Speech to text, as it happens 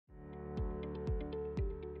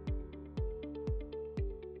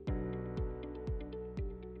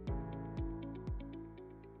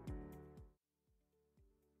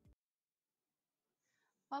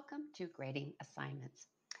Welcome to Grading Assignments.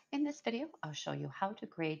 In this video, I'll show you how to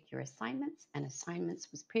grade your assignments, and assignments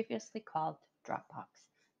was previously called Dropbox.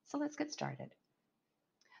 So let's get started.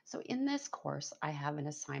 So in this course, I have an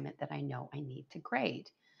assignment that I know I need to grade.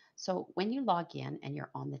 So when you log in and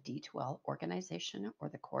you're on the D2L organization or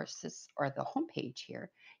the courses or the homepage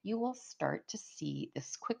here, you will start to see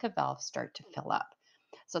this quick eval start to fill up.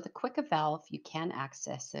 So the quick eval, you can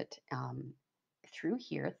access it through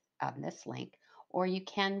here on this link, or you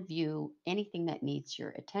can view anything that needs your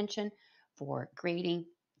attention for grading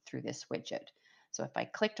through this widget. So if I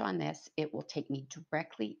clicked on this, it will take me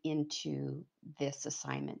directly into this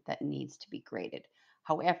assignment that needs to be graded.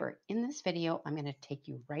 However, in this video, I'm going to take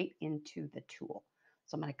you right into the tool.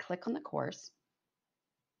 So I'm going to click on the course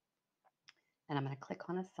and I'm going to click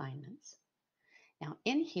on assignments. Now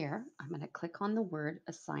in here, I'm going to click on the word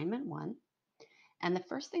assignment one. And the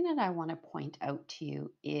first thing that I want to point out to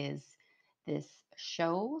you is this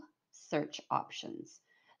show search options.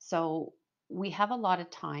 So we have a lot of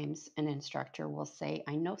times an instructor will say,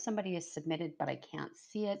 I know somebody has submitted, but I can't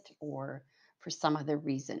see it, or for some other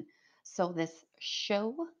reason. So this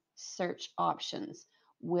show search options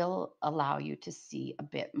will allow you to see a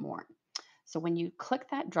bit more. So when you click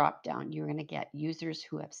that drop down, you're going to get users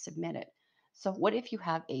who have submitted. So what if you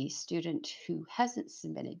have a student who hasn't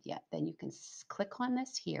submitted yet? Then you can click on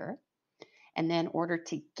this here. And then in order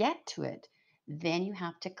to get to it, then you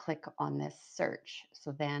have to click on this search.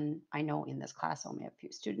 So then I know in this class I only have a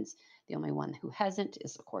few students. The only one who hasn't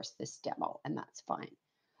is, of course, this demo, and that's fine.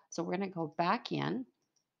 So we're going to go back in.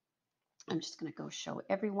 I'm just going to go show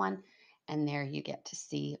everyone. And there you get to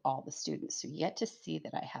see all the students. So you get to see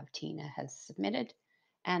that I have Tina has submitted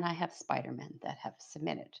and I have Spider-Man that have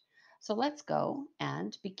submitted. So let's go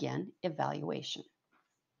and begin evaluation.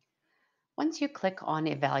 Once you click on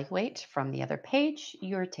evaluate from the other page,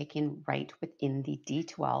 you're taken right within the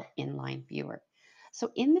D2L inline viewer. So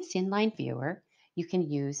in this inline viewer, you can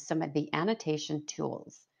use some of the annotation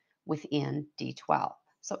tools within D2L.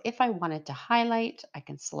 So if I wanted to highlight, I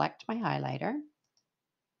can select my highlighter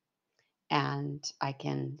and I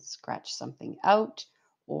can scratch something out,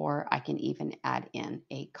 or I can even add in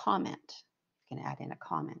a comment. You can add in a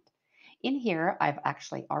comment. In here, I've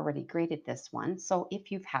actually already graded this one. So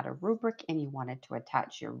if you've had a rubric and you wanted to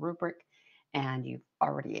attach your rubric and you've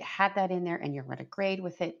already had that in there and you're going to grade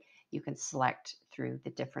with it, you can select through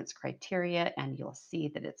the difference criteria and you'll see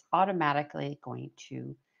that it's automatically going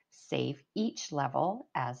to save each level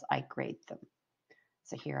as I grade them.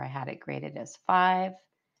 So here I had it graded as 5.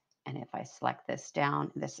 And if I select this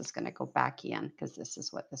down, this is going to go back in because this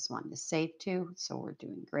is what this one is saved to. So we're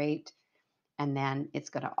doing great. And then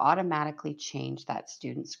it's going to automatically change that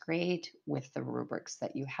student's grade with the rubrics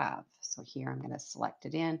that you have. So here I'm going to select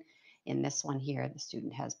it in. In this one here, the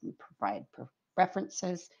student has been provided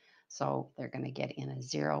references. So they're going to get in a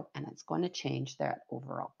 0 and it's going to change their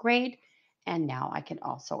overall grade. And now I can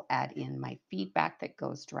also add in my feedback that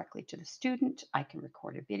goes directly to the student. I can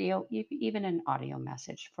record a video, even an audio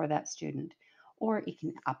message for that student, or you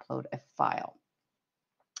can upload a file.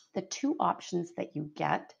 The two options that you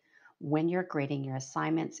get when you're grading your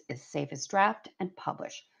assignments is save as draft and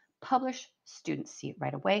publish. Publish, students see it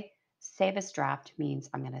right away. Save as draft means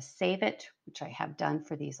I'm going to save it, which I have done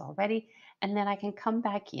for these already, and then I can come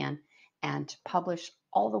back in and publish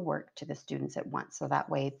all the work to the students at once. So that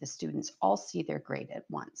way the students all see their grade at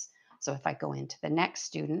once. So if I go into the next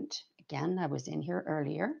student, again, I was in here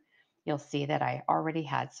earlier, you'll see that I already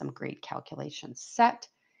had some grade calculations set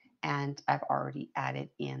and I've already added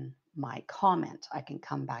in my comment. I can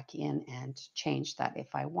come back in and change that if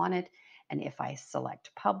I wanted. And if I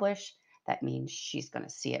select publish, that means she's going to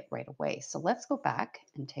see it right away. So let's go back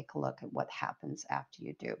and take a look at what happens after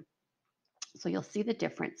you do. So you'll see the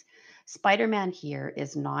difference. Spider-Man here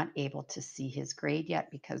is not able to see his grade yet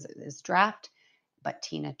because it is draft, but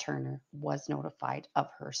Tina Turner was notified of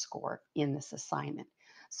her score in this assignment.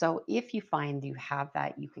 So if you find you have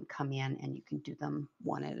that, you can come in and you can do them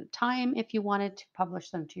one at a time if you wanted to publish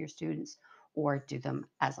them to your students, or do them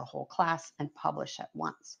as a whole class and publish at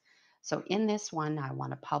once. So in this one, I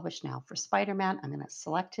want to publish now for Spider-Man. I'm going to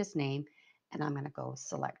select his name and I'm going to go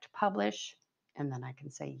select publish, and then I can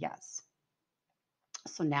say yes.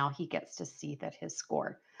 So now he gets to see that his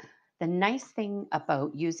score. The nice thing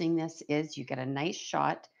about using this is you get a nice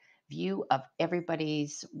shot view of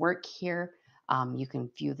everybody's work here. You can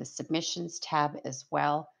view the submissions tab as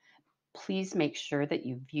well. Please make sure that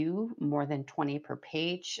you view more than 20 per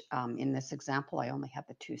page. In this example, I only have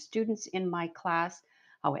the 2 students in my class.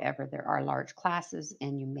 However, there are large classes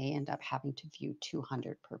and you may end up having to view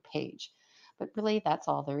 200 per page. But really, that's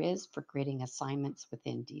all there is for grading assignments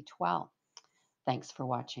within D2L. Thanks for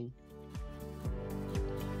watching.